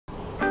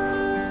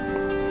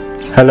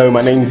Hello,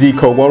 my name's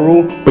Zico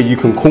Worrell, but you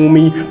can call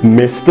me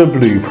Mr.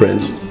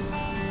 Blueprint.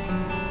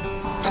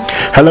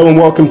 Hello and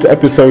welcome to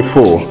episode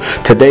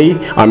 4. Today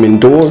I'm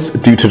indoors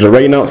due to the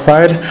rain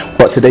outside,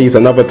 but today is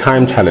another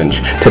time challenge.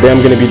 Today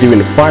I'm going to be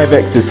doing 5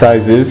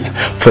 exercises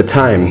for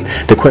time.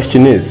 The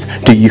question is,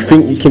 do you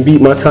think you can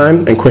beat my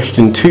time? And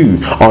question 2,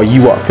 are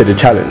you up for the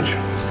challenge?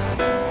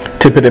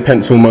 Tip of the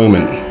pencil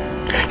moment.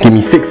 Give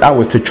me 6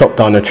 hours to chop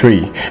down a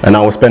tree, and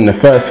I will spend the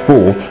first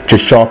 4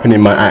 just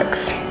sharpening my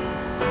axe.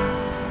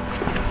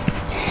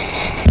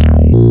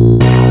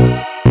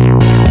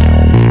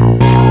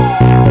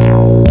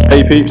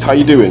 Hey peeps, how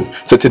you doing?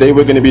 So today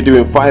we're going to be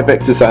doing 5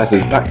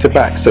 exercises back to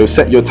back, so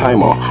set your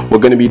timer. We're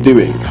going to be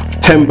doing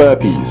 10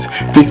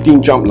 burpees,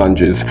 15 jump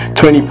lunges,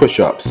 20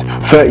 push-ups,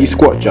 30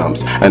 squat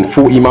jumps, and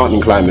 40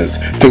 mountain climbers.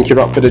 Think you're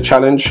up for the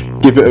challenge?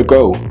 Give it a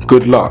go.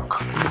 Good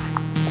luck.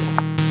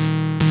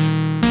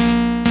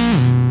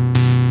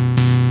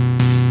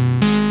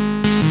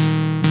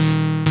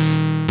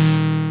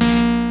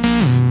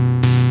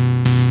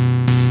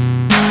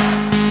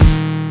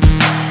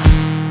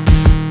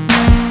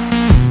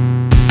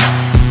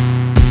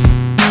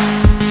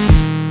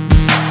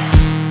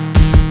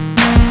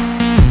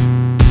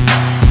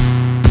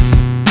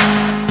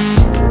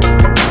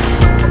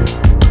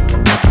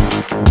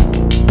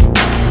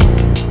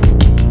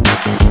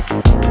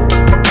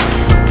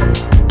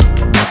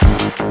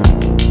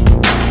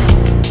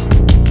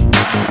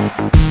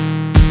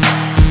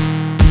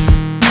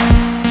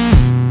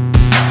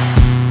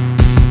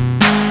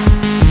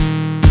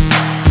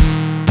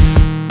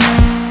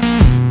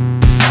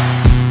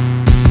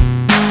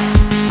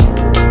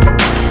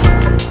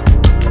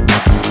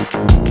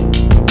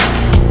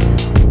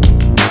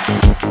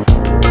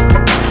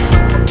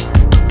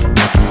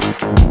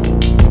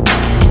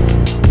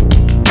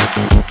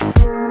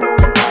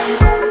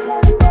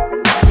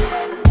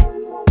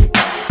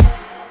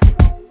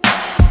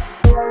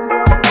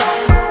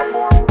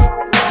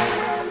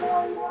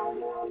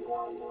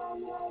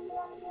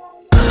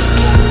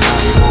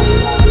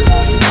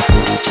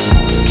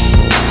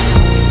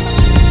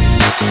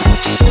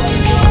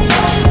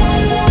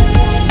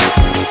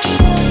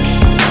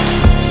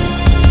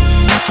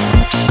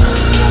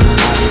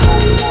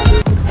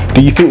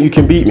 Do you think you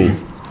can beat me?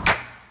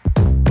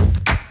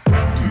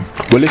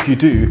 Well, if you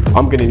do,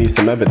 I'm going to need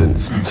some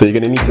evidence. So you're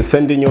going to need to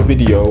send in your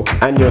video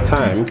and your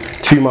time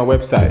to my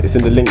website. It's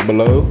in the link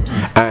below,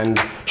 and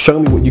show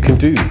me what you can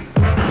do.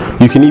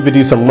 You can either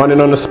do some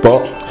running on the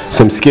spot,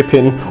 some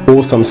skipping,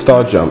 or some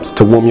star jumps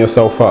to warm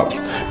yourself up.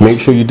 Make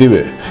sure you do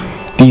it.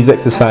 These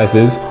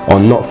exercises are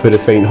not for the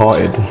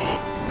faint-hearted.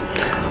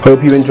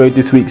 Hope you enjoyed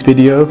this week's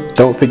video.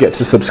 Don't forget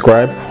to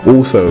subscribe.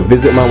 Also,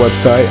 visit my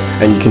website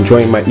and you can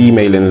join my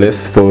emailing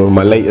list for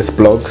my latest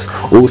blogs.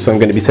 Also, I'm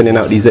going to be sending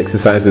out these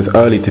exercises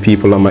early to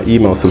people on my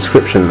email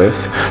subscription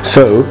list.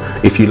 So,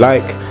 if you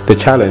like the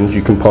challenge,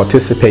 you can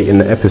participate in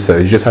the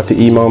episode. You just have to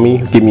email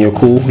me, give me a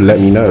call, let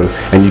me know,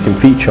 and you can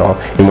feature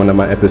in one of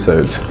my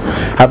episodes.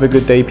 Have a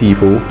good day,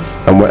 people,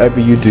 and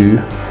whatever you do,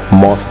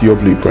 master your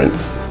blueprint.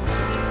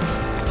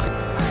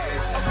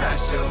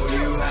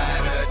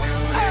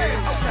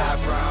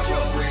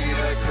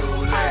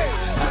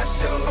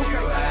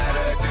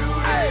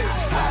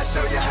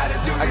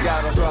 I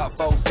got a drop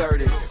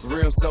 430,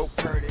 real so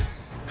pretty.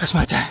 That's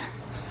my time.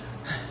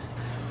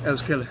 That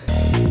was killer.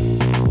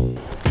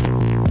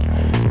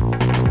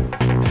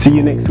 See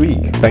you next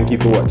week. Thank you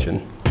for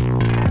watching.